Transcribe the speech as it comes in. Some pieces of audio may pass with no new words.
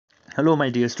Hello my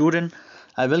dear student,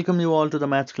 I welcome you all to the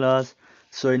maths class.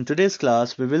 So in today's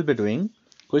class we will be doing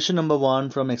question number 1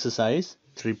 from exercise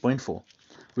 3.4,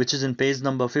 which is in page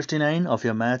number 59 of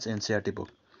your maths NCERT book.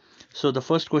 So the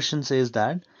first question says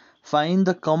that find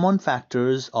the common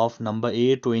factors of number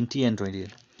A, 20 and 28.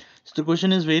 So the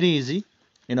question is very easy.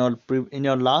 In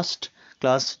your last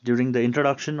class during the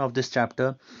introduction of this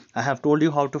chapter, I have told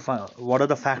you how to find what are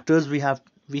the factors we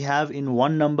have in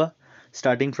one number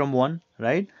starting from 1,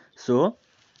 right? So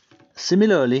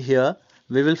similarly here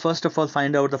we will first of all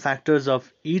find out the factors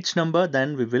of each number,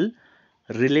 then we will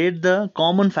relate the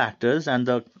common factors, and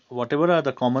the whatever are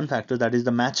the common factors, that is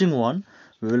the matching one,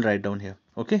 we will write down here.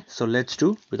 Okay, so let's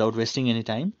do without wasting any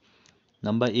time.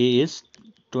 Number A is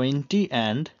 20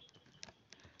 and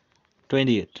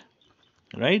 28,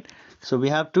 right? So we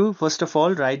have to first of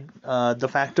all write the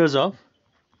factors of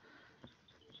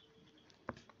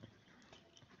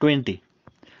 20.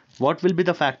 What will be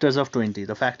the factors of 20?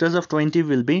 The factors of 20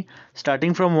 will be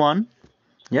starting from 1.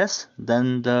 Yes,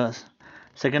 then the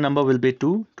second number will be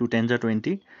 2. 2 tens are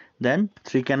 20. Then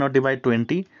 3 cannot divide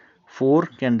 20. 4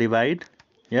 can divide.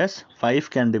 Yes,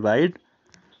 5 can divide.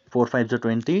 4 5s are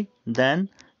 20. Then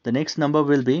the next number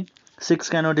will be 6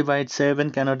 cannot divide.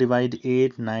 7 cannot divide.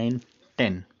 8 9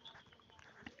 10.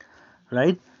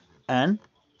 Right? And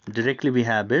directly we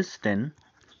have is 10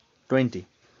 20.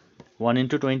 1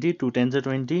 into 20. 2 tens are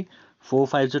 20. 4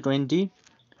 5s are 20.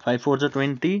 5 4s are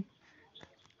 20.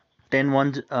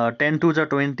 10 twos are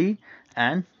 20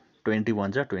 and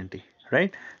 21s are 20,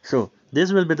 right? So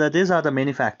these are the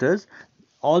many factors,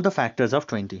 all the factors of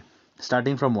 20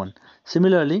 starting from 1.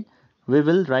 Similarly, we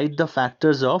will write the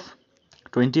factors of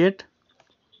 28,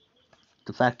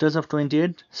 the factors of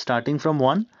 28 starting from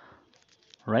 1,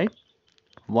 right?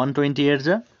 1 28s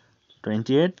are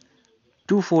 28,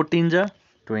 2 14s are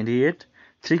 28,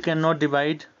 3 cannot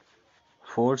divide,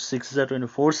 4 6s are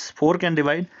 24, 4 can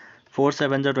divide, 4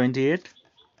 7s are 28.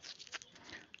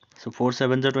 So 4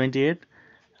 7s are 28.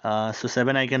 So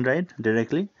 7 I can write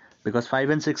directly because 5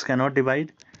 and 6 cannot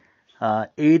divide.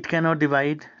 8 cannot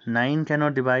divide, 9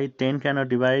 cannot divide, 10 cannot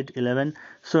divide, 11.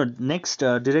 So next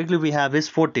directly we have is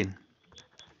 14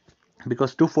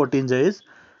 because 2 14s is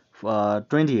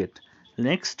 28.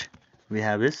 Next we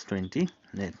have is 28.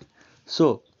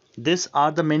 So these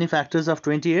are the many factors of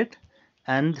 28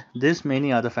 and this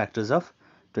many other factors of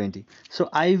 20. So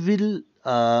I will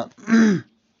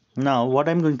now what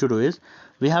I'm going to do is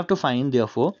we have to find,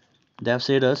 therefore they have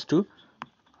said us to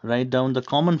write down the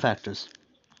common factors,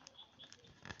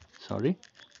 sorry,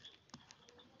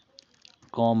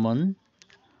 common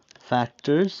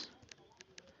factors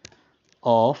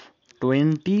of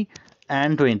 20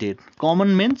 and 28.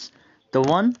 Common means the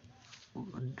one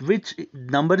which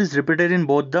number is repeated in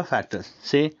both the factors.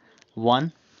 Say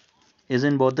 1 is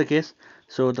in both the case,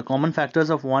 so the common factors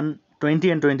of 20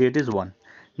 and 28 is 1.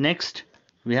 Next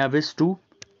we have is 2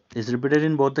 is repeated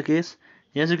in both the case.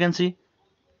 Yes, you can see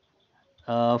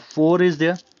 4 is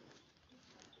there,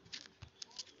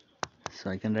 so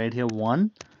I can write here 1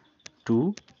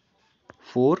 2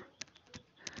 4.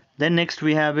 Then next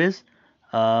we have is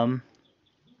 14.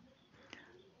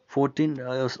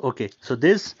 Okay, so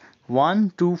this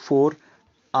 1 2 4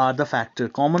 are the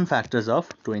common factors of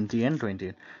 20 and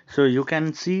 28. So you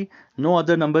can see no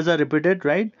other numbers are repeated,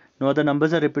 right? No other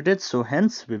numbers are repeated, so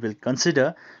hence we will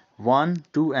consider 1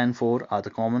 2 and 4 are the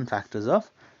common factors of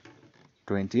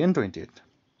 20 and 28.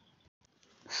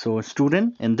 So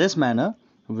student, in this manner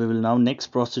we will now next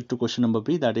proceed to question number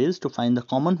B, that is to find the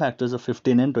common factors of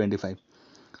 15 and 25.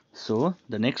 So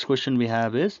the next question we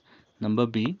have is number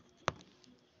B,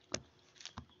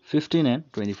 15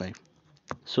 and 25.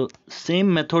 So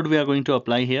same method we are going to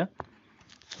apply here.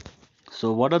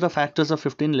 So what are the factors of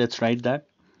 15? Let's write that.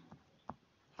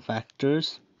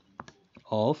 Factors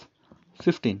of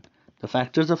 15. The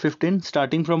factors of 15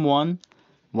 starting from 1,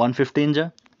 1 15 ja,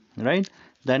 right?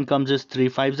 Then comes is 3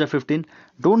 5s are 15.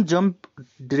 Don't jump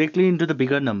directly into the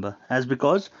bigger number, as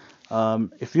because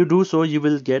if you do so you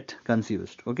will get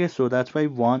confused. Okay, so that's why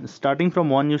starting from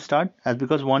 1 you start, as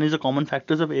because 1 is a common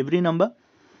factors of every number.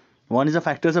 1 is the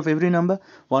factors of every number.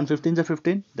 1 15 is a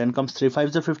 15. Then comes 3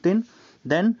 5s are 15.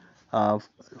 Then 4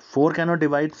 cannot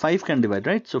divide, 5 can divide,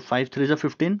 right? So 5 3 is a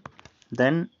 15.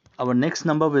 Then our next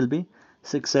number will be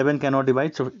 6 7 cannot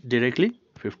divide, so directly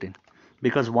 15,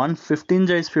 because 1 15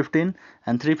 is 15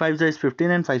 and 3 5 is 15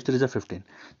 and 5 3 is a 15.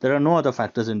 There are no other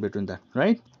factors in between that,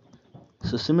 right?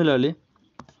 So similarly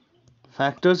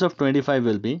factors of 25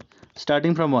 will be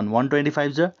starting from 1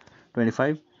 125 is a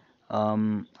 25.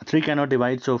 3 cannot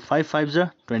divide, so 5 5s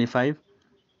are 25.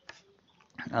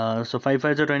 So 5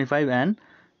 5s are 25 and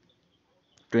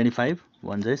 25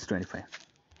 1s is 25.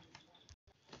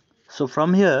 So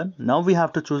from here, now we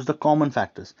have to choose the common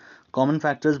factors. Common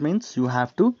factors means you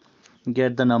have to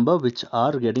get the number which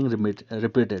are getting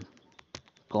repeated.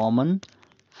 Common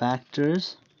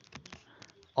factors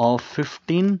of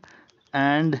 15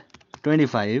 and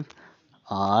 25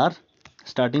 are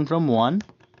starting from 1.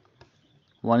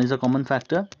 1 is a common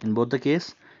factor in both the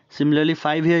case. Similarly,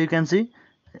 5 here you can see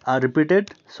are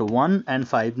repeated. So 1 and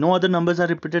 5. No other numbers are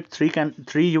repeated.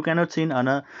 3 you cannot see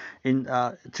in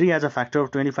 3 as a factor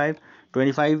of 25.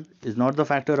 25 is not the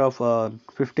factor of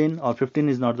 15, or 15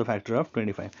 is not the factor of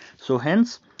 25. So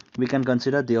hence we can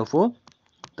consider, therefore,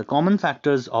 the common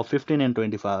factors of 15 and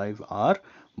 25 are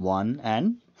 1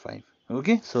 and 5.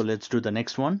 Okay, so let's do the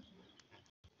next one.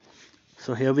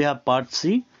 So here we have part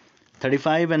C,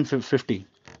 35 and 50.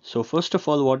 So first of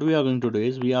all, what we are going to do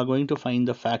is we are going to find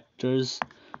the factors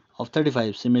of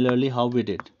 35, similarly how we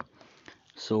did.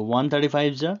 So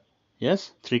 135 is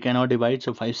yes, 3 cannot divide,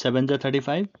 so 5 7 is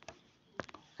 35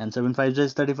 and 7 5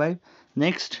 is 35.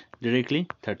 Next, directly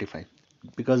 35,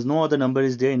 because no other number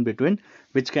is there in between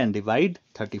which can divide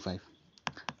 35.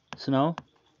 So now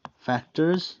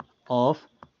factors of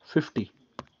 50.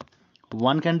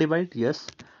 1 can divide, yes.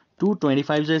 2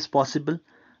 25 is possible.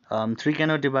 3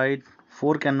 cannot divide,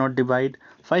 4 cannot divide,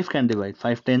 5 can divide.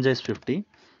 5 10 is 50.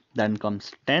 Then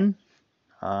comes 10.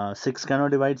 6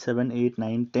 cannot divide, 7 8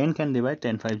 9 10 can divide,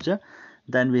 10 5 is.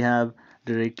 Then we have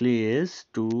directly is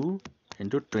 2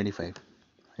 into 25.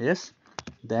 Yes.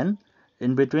 Then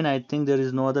in between, I think there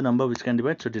is no other number which can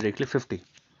divide, so directly 50.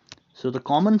 So the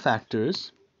common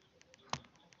factors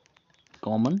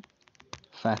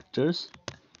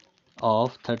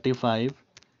of 35.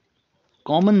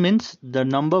 Common means the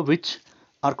number which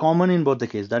are common in both the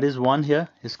case. That is 1 here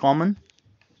is common.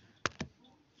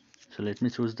 So let me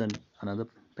choose another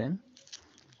pen.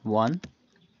 1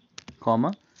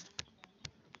 comma,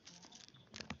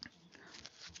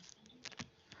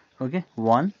 okay,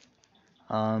 1.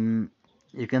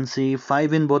 You can see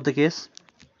 5 in both the case,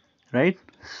 right?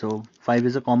 So 5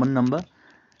 is a common number.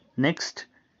 Next,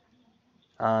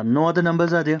 no other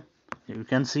numbers are there. You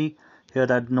can see here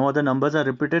that no other numbers are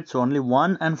repeated, so only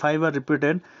 1 and 5 are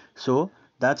repeated. So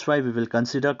that's why we will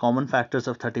consider common factors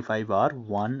of 35 are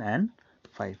 1 and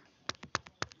 5.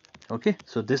 Okay,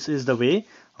 so this is the way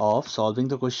of solving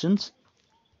the questions.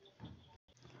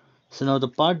 So now the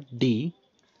part D,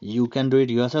 you can do it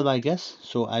yourself, I guess.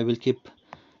 So I will keep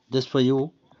this for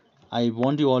you. I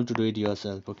want you all to do it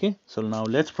yourself. Okay, so now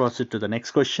let's proceed to the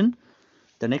next question.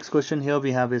 The next question here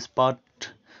we have is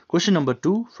question number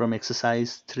 2 from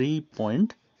exercise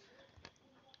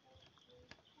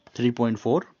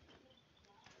 3.4.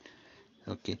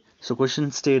 Okay, so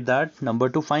question state that number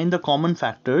 2, find the common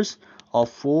factors of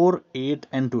 4 8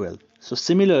 and 12. So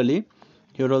similarly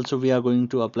here also we are going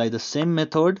to apply the same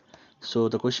method. So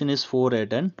the question is 4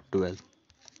 8 and 12.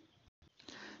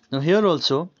 Now here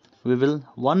also we will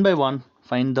one by one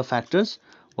find the factors.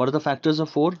 What are the factors of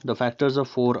 4? The factors of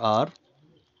 4 are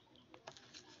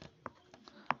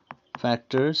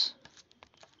factors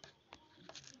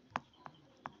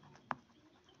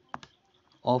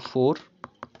of 4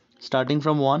 starting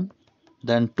from 1,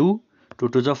 then 2, 2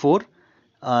 2s are 4,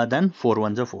 then 4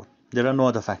 1s are 4. There are no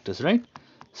other factors, right?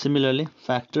 Similarly,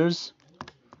 factors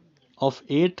of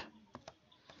 8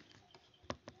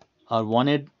 are 1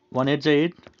 8 1 8 is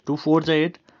 8, 2 4 is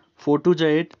 8, 4 2 is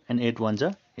 8, and 8 1s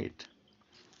are 8.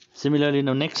 Similarly,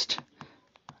 now next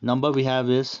number we have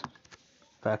is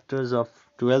factors of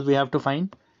 12 we have to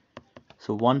find.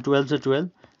 So 1 12 is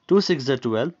 12, 2 6 is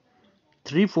 12,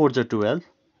 3 4 is 12,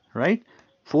 right?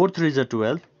 4 3 is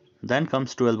 12, then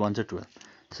comes 12 1s are 12.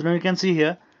 So now you can see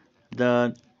here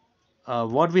the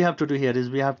what we have to do here is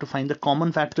we have to find the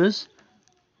common factors.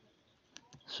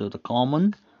 So the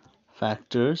common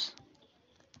factors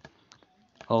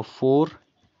of 4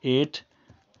 8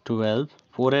 12,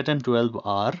 4 8 and 12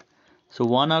 are, so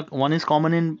 1 is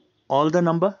common in all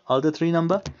the three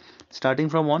number starting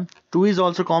from 1. 2 is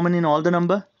also common in all the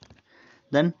number,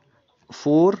 then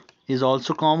 4 is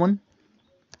also common,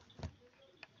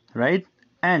 right?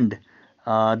 And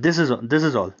this is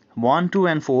all. 1 2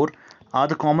 and 4 are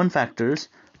the common factors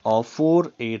of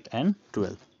 4 8 and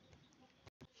 12.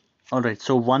 Alright,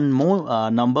 so one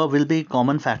more number will be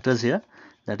common factors here,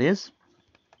 that is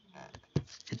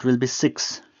it will be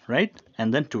 6, right?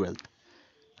 And then 12.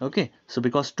 Okay, so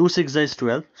because 2 6 is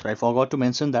 12, so I forgot to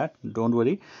mention that, don't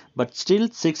worry, but still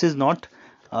 6 is not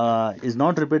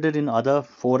repeated in other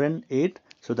 4 and 8,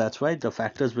 so that's why the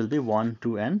factors will be 1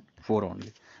 2 and 4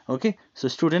 only. Okay, so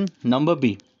student, number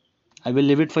B, I will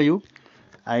leave it for you.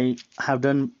 I have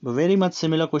done very much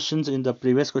similar questions in the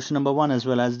previous question number 1 as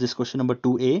well as this question number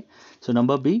 2A. So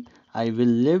number B, I will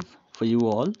leave for you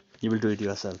all. you will do it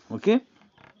yourself. Okay,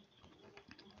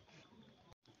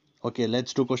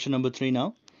 let's do question number 3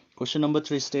 now. Question number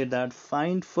 3 state that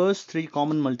find first three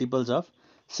common multiples of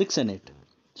 6 and 8.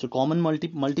 So common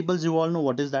multiples, you all know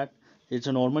what is that. It's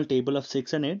a normal table of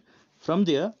 6 and 8. From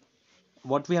there,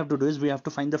 what we have to do is we have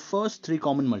to find the first three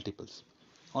common multiples.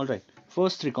 Alright,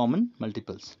 first three common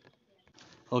multiples.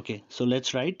 Okay, so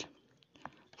let's write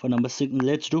for number 6.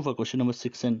 Let's do for question number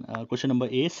 6 and question number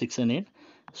A, 6 and 8.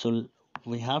 So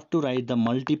we have to write the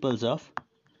multiples of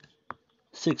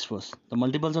 6 first. The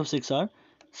multiples of 6 are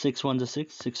 6 1 is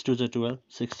 6, 6 2 is 12,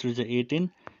 6 3 is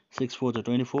 18, 6 4 is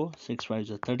 24, 6 5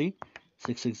 is 30,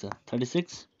 6 6 is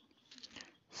 36,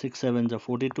 6 7 is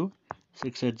 42,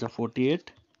 6 8 is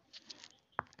 48,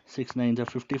 6 9 is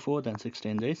 54, then 6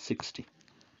 10 is 60.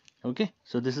 Okay,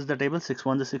 so this is the table. 6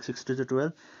 1 is 6, 6 2 is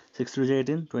 12, 6 3 is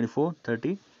 18, 24,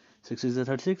 30, 6 6 is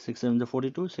 36, 6 7 is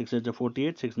 42, 6 8 is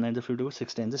 48, 6 9 is 54,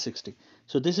 6 10 is 60.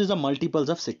 So this is the multiples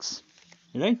of 6.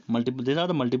 Right, these are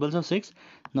the multiples of 6.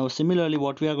 Now similarly,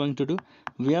 what we are going to do,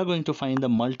 we are going to find the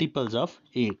multiples of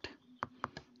 8.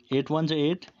 8 1 is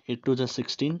 8, 8 2 is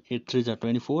 16, 8 3 is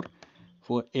 24,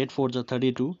 8 4 is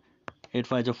 32, 8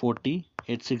 5 is 40,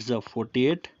 8 6 is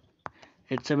 48,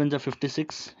 8 7 is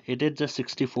 56, 8 8 is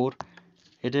 64,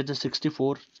 8 8 is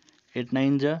 64, 8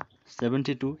 9 is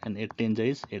 72, and 8 10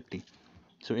 is 80.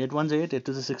 So 8 1 is 8, 8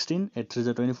 2 is 16, 8 3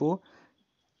 is 24,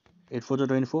 8 4 is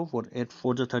 24, 8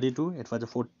 4 is 32, 8 5 is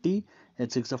 40,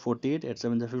 8 6 is 48, 8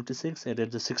 7 is 56, 8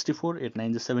 8 is 64, 8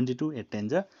 9 is 72, 8 10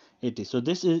 is 80. So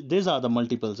these are the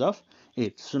multiples of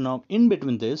 8. So now in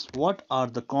between this, what are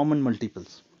the common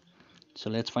multiples? So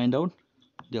let's find out.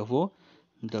 Therefore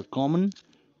the common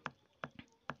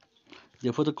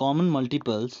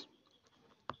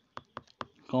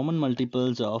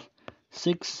multiples of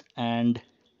 6 and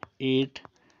 8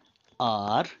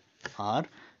 are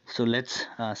so let's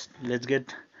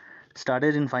get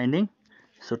started in finding.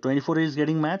 So 24 is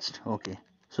getting matched. Okay,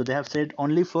 so they have said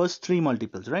only first three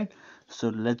multiples, right? So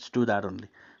let's do that only.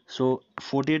 So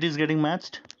 48 is getting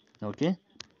matched. Okay,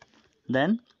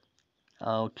 then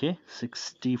okay,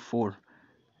 64,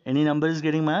 any number is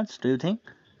getting matched, do you think?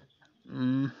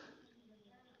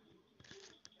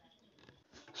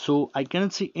 So I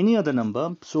cannot see any other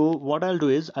number. So what I'll do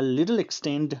is I'll little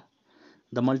extend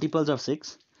the multiples of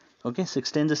 6. Okay,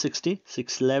 6 10 is 60,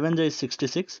 6 11 is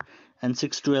 66, and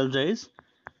 6 12 is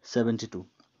 72.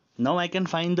 Now I can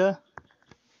find the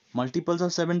multiples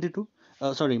of 72.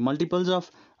 Multiples of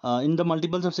in the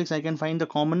multiples of 6 I can find the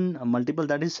common multiple,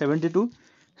 that is 72.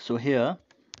 So here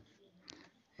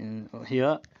I'm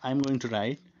going to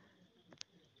write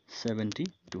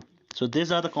 72. So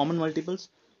these are the common multiples.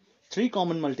 Three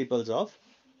common multiples of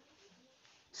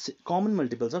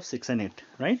 6 and 8,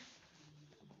 right?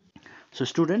 So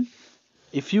student,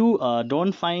 if you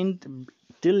don't find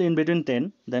till in between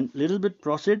 10, then little bit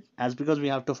proceed, as because we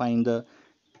have to find the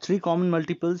three common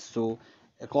multiples. So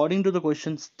according to the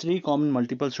questions, three common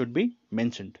multiples should be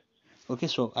mentioned. Okay,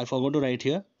 so I forgot to write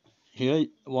here. Here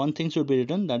one thing should be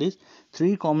written, that is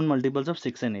three common multiples of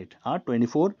 6 and 8 are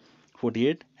 24,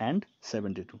 48 and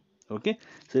 72. Okay,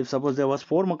 so if suppose there was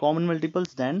four common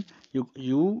multiples, then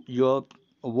your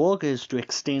work is to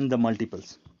extend the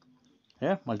multiples.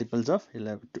 Yeah, multiples of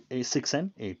 6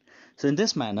 and 8. So in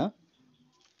this manner,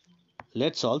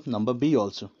 let's solve number B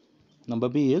also. Number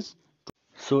B is,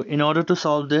 so in order to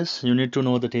solve this, you need to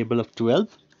know the table of 12,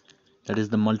 that is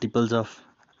the multiples of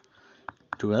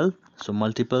 12. So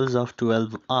multiples of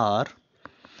 12 are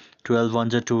 12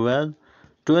 1s are 12,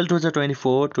 12 2s are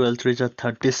 24, 12 3s are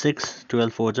 36,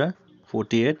 12 4s are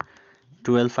 48,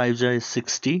 12 5s are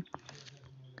 60,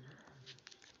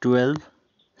 12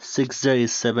 6s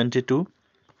is 72,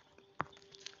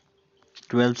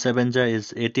 12 7s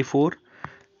is 84,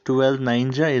 12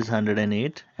 9s is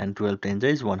 108, and 12 10s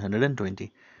is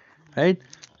 120, right?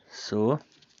 So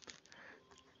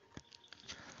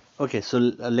okay, so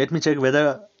let me check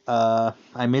whether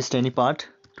I missed any part.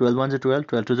 12 1s are 12,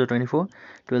 12 2s are 24,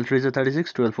 12 3s are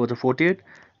 36, 12 4s are 48,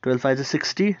 12 5s are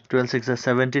 60, 12 6s are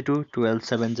 72, 12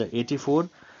 7s are 84,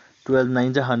 12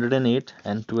 9s are 108,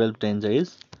 and 12 10s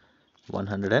is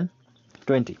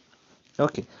 120.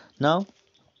 Okay, now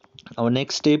our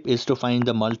next step is to find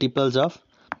the multiples of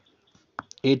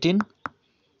 18.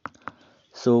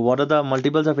 So what are the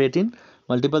multiples of 18?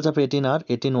 Multiples of 18 are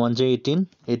 18 1s are 18,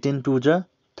 18 2s are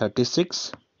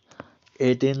 36,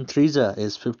 18 3s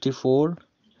is 54,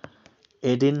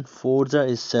 18 4s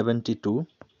is 72,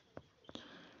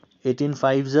 18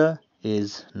 5s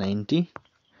is 90,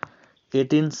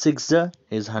 18 6s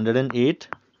is 108,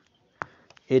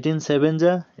 18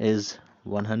 7s is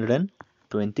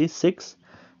 126,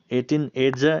 18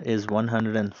 8s is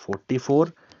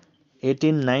 144,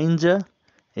 18 9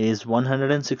 is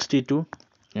 162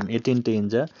 and 18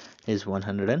 10 is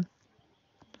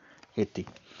 180.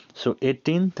 So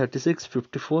 18, 36,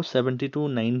 54, 72,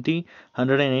 90,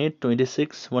 108,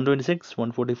 26, 126,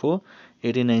 144,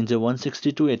 18 9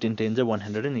 162, 18 10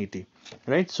 180.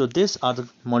 Right? So these are the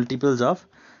multiples of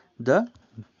the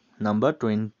number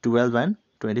 12 and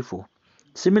 24.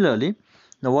 Similarly,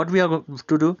 now what we are going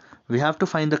to do, we have to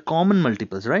find the common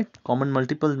multiples, right? Common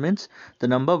multiples means the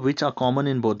number which are common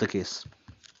in both the case.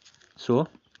 So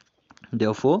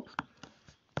therefore,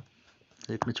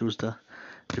 let me choose the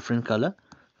different color.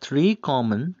 3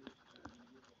 common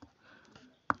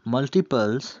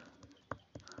multiples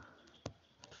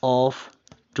of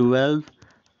 12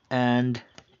 and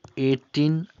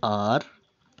 18 are,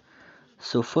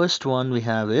 so first one we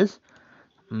have is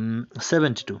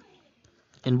 72.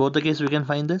 In both the case we can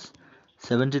find this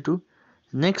 72.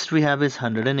 Next we have is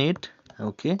 108.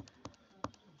 Okay,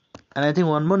 and I think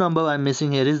one more number I'm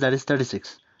missing here is, that is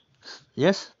 36.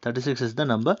 Yes, 36 is the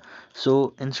number.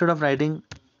 So instead of writing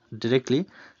directly,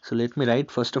 so let me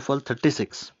write first of all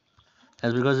 36,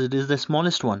 as because it is the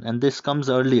smallest one and this comes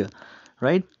earlier,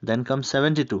 right? Then comes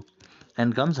 72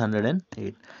 and comes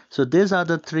 108. So these are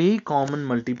the 3 common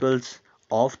multiples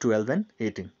of 12 and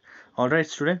 18. Alright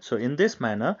students, so in this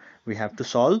manner we have to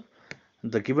solve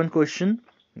the given question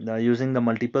using the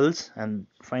multiples and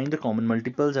find the common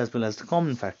multiples as well as the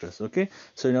common factors. Okay,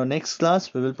 so in our next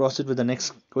class we will proceed with the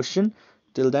next question.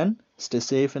 Till then, stay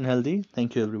safe and healthy.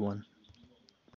 Thank you everyone.